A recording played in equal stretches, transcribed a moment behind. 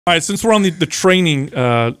All right, since we're on the training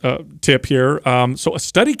tip here, so a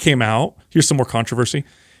study came out, here's some more controversy,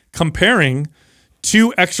 comparing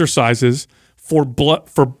two exercises for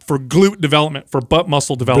glute development, for butt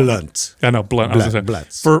muscle development. Blunt. I know, blunt. I was gonna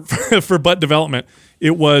say. For butt development,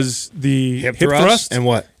 it was the hip thrust and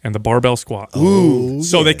what? And the barbell squat. Ooh.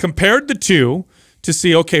 So they compared the two to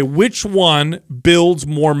see, okay, which one builds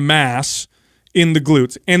more mass in the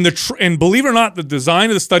glutes, and believe it or not, the design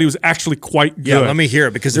of the study was actually quite good. Yeah, let me hear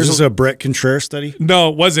it, because there's a Brett Contreras study. No,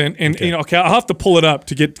 it wasn't, and okay, I'll have to pull it up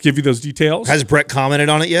to give you those details. Has Brett commented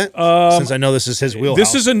on it yet? Since I know this is his wheelhouse.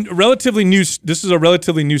 This is a relatively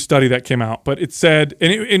new study that came out, but it said,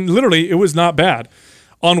 and literally it was not bad.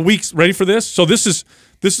 On weeks, ready for this? So this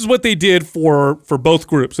is what they did for both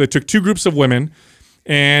groups. They took two groups of women,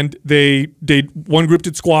 and one group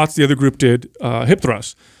did squats, the other group did hip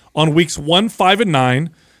thrusts. On weeks 1, 5, and 9,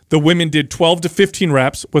 the women did 12 to 15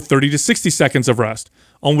 reps with 30 to 60 seconds of rest.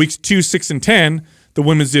 On weeks 2, 6, and 10, the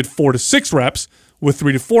women did 4 to 6 reps with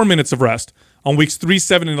 3 to 4 minutes of rest. On weeks 3,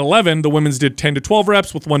 7, and 11, the women's did 10 to 12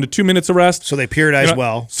 reps with 1 to 2 minutes of rest. So they periodized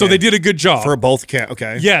well. So they did a good job. For both,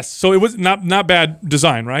 okay. Yes, so it was not bad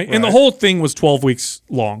design, right? And the whole thing was 12 weeks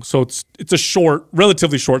long. So it's a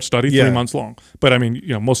relatively short study, 3 months long. But I mean,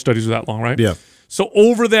 most studies are that long, right? Yeah. So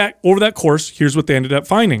over that course, here's what they ended up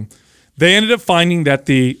finding. They ended up finding that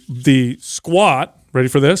the squat, ready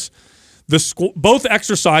for this? Both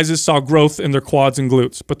exercises saw growth in their quads and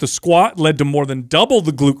glutes, but the squat led to more than double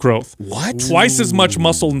the glute growth. What? Twice as much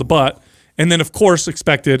muscle in the butt, and then of course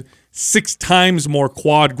expected 6 times more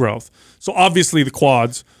quad growth. So obviously the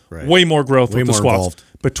quads, way more growth with the squats, involved.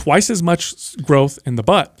 but twice as much growth in the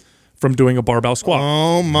butt from doing a barbell squat.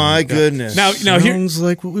 Oh my goodness! Now sounds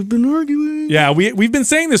like what we've been arguing. Yeah, we've been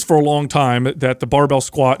saying this for a long time, that the barbell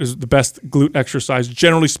squat is the best glute exercise,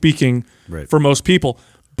 generally speaking, for most people.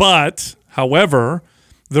 But however,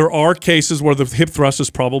 there are cases where the hip thrust is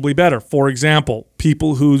probably better. For example,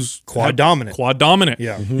 people who's quad dominant.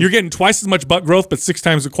 Yeah, you're getting twice as much butt growth, but 6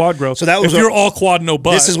 times the quad growth. So that was if you're all quad, no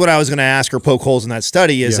butt. This is what I was going to ask or poke holes in that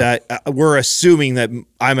study. Is that we're assuming that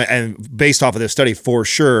and based off of this study for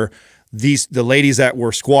sure, the ladies that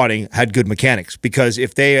were squatting had good mechanics, because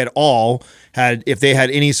if they had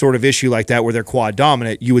any sort of issue like that where they're quad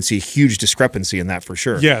dominant, you would see a huge discrepancy in that for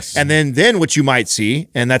sure. Yes. And then what you might see,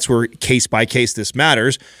 and that's where case by case this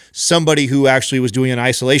matters, somebody who actually was doing an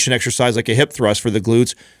isolation exercise like a hip thrust for the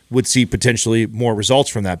glutes would see potentially more results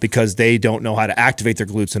from that, because they don't know how to activate their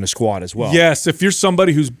glutes in a squat as well. Yes, if you're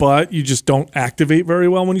somebody whose butt you just don't activate very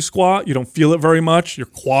well when you squat, you don't feel it very much, your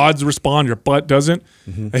quads respond, your butt doesn't,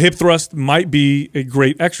 a hip thrust might be a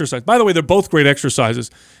great exercise. By the way, they're both great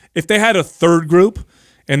exercises. If they had a third group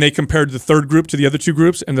and they compared the third group to the other two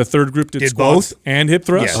groups, and the third group did squats and hip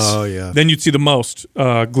thrusts, then you'd see the most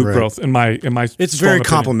glute growth in my It's very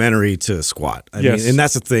complementary to a squat. I mean, and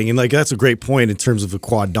that's the thing, and like that's a great point in terms of a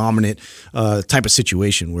quad dominant type of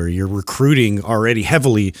situation where you're recruiting already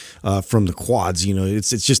heavily from the quads.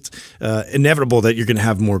 It's just inevitable that you're going to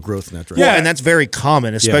have more growth in that direction. Yeah, and that's very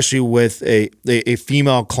common, especially with a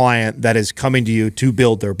female client that is coming to you to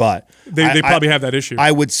build their butt. They probably have that issue.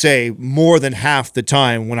 I would say more than half the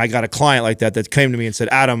time when I got a client like that came to me and said,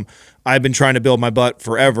 Adam, I've been trying to build my butt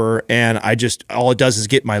forever, and all it does is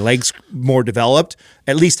get my legs more developed.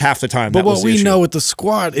 At least half the time. But what we know with the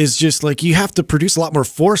squat is just like you have to produce a lot more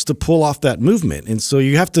force to pull off that movement, and so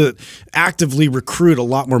you have to actively recruit a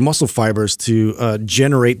lot more muscle fibers to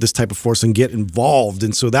generate this type of force and get involved.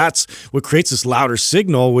 And so that's what creates this louder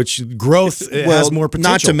signal, which growth has more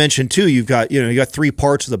potential. Not to mention too, you got 3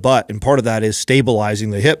 parts of the butt, and part of that is stabilizing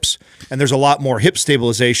the hips. And there's a lot more hip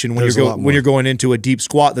stabilization when you're going into a deep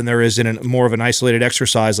squat than there is in more of an isolated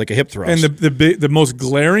exercise like a hip thrust. And the most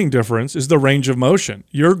glaring difference is the range of motion.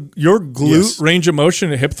 Your glute range of motion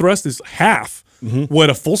in a hip thrust is half what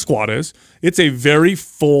a full squat is. It's a very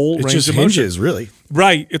full range of motion. It just hinges, really.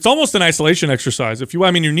 Right. It's almost an isolation exercise.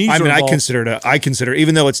 Your knees are involved. I consider,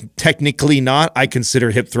 even though it's technically not, I consider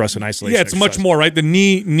hip thrust an isolation exercise. Much more, right? The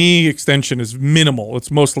knee extension is minimal. It's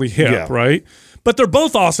mostly hip, right? But they're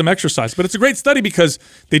both awesome exercises. But it's a great study because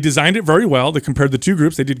they designed it very well. They compared the two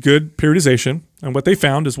groups. They did good periodization. And what they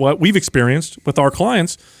found is what we've experienced with our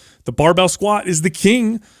clients. The barbell squat is the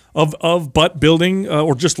king of butt building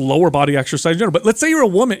or just lower body exercise in general. But let's say you're a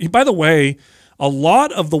woman. By the way, a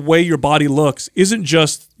lot of the way your body looks isn't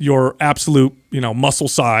just your absolute muscle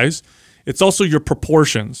size. It's also your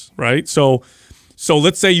proportions, right? So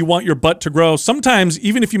let's say you want your butt to grow. Sometimes,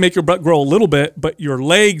 even if you make your butt grow a little bit, but your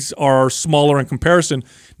legs are smaller in comparison,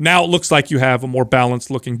 now it looks like you have a more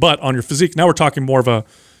balanced looking butt on your physique. Now we're talking more of a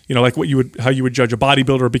you know, like how you would judge a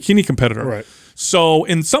bodybuilder or bikini competitor. Right. So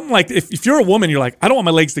in something like, if you're a woman, you're like, I don't want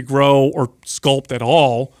my legs to grow or sculpt at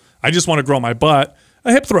all. I just want to grow my butt.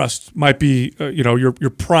 A hip thrust might be, you know, your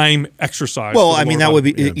prime exercise. Well, I mean, that would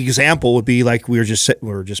be example would be like we were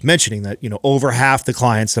just mentioning that, you know, over half the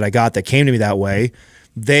clients that I got that came to me that way,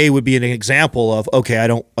 they would be an example of,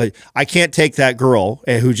 okay, I can't take that girl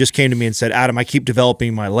who just came to me and said, Adam, I keep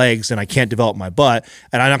developing my legs and I can't develop my butt,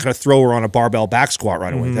 and I'm not going to throw her on a barbell back squat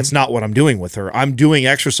right away. That's not what I'm doing with her. I'm doing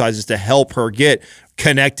exercises to help her get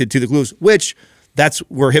connected to the glutes, which that's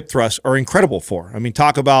where hip thrusts are incredible for. I mean,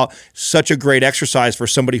 talk about such a great exercise for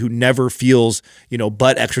somebody who never feels, you know,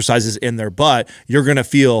 butt exercises in their butt. You're going to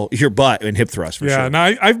feel your butt in hip thrusts for sure. Yeah,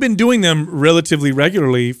 now I've been doing them relatively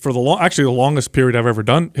regularly for the longest period I've ever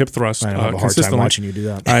done hip thrust. I have a hard time watching you do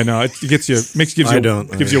that. I know it gives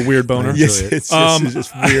you a weird boner. Yes, it's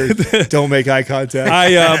just weird. Don't make eye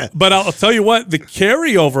contact. But I'll tell you what, the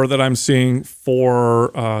carryover that I'm seeing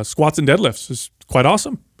for squats and deadlifts is quite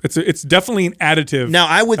awesome. It's definitely an additive. Now,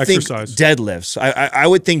 I would exercise. think deadlifts. I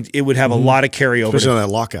would think it would have a lot of carryover. Especially on that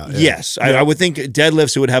lockout. Yeah. Yes, yeah. I would think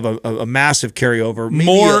deadlifts, it would have a massive carryover. Maybe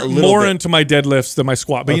more into my deadlifts than my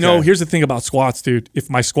squat. But you know, here's the thing about squats, dude. If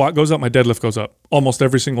my squat goes up, my deadlift goes up almost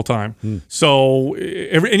every single time. So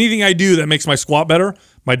anything I do that makes my squat better,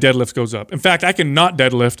 my deadlift goes up. In fact, I can not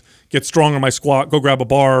deadlift, get strong on my squat, go grab a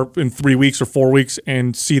bar in 3 weeks or 4 weeks,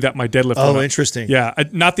 and see that my deadlift. Oh, interesting. Yeah,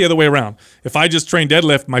 not the other way around. If I just train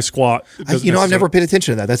deadlift, my squat. You know, I've never paid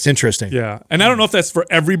attention to that. That's interesting. Yeah, and I don't know if that's for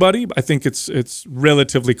everybody, but I think it's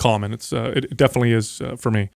relatively common. It definitely is for me.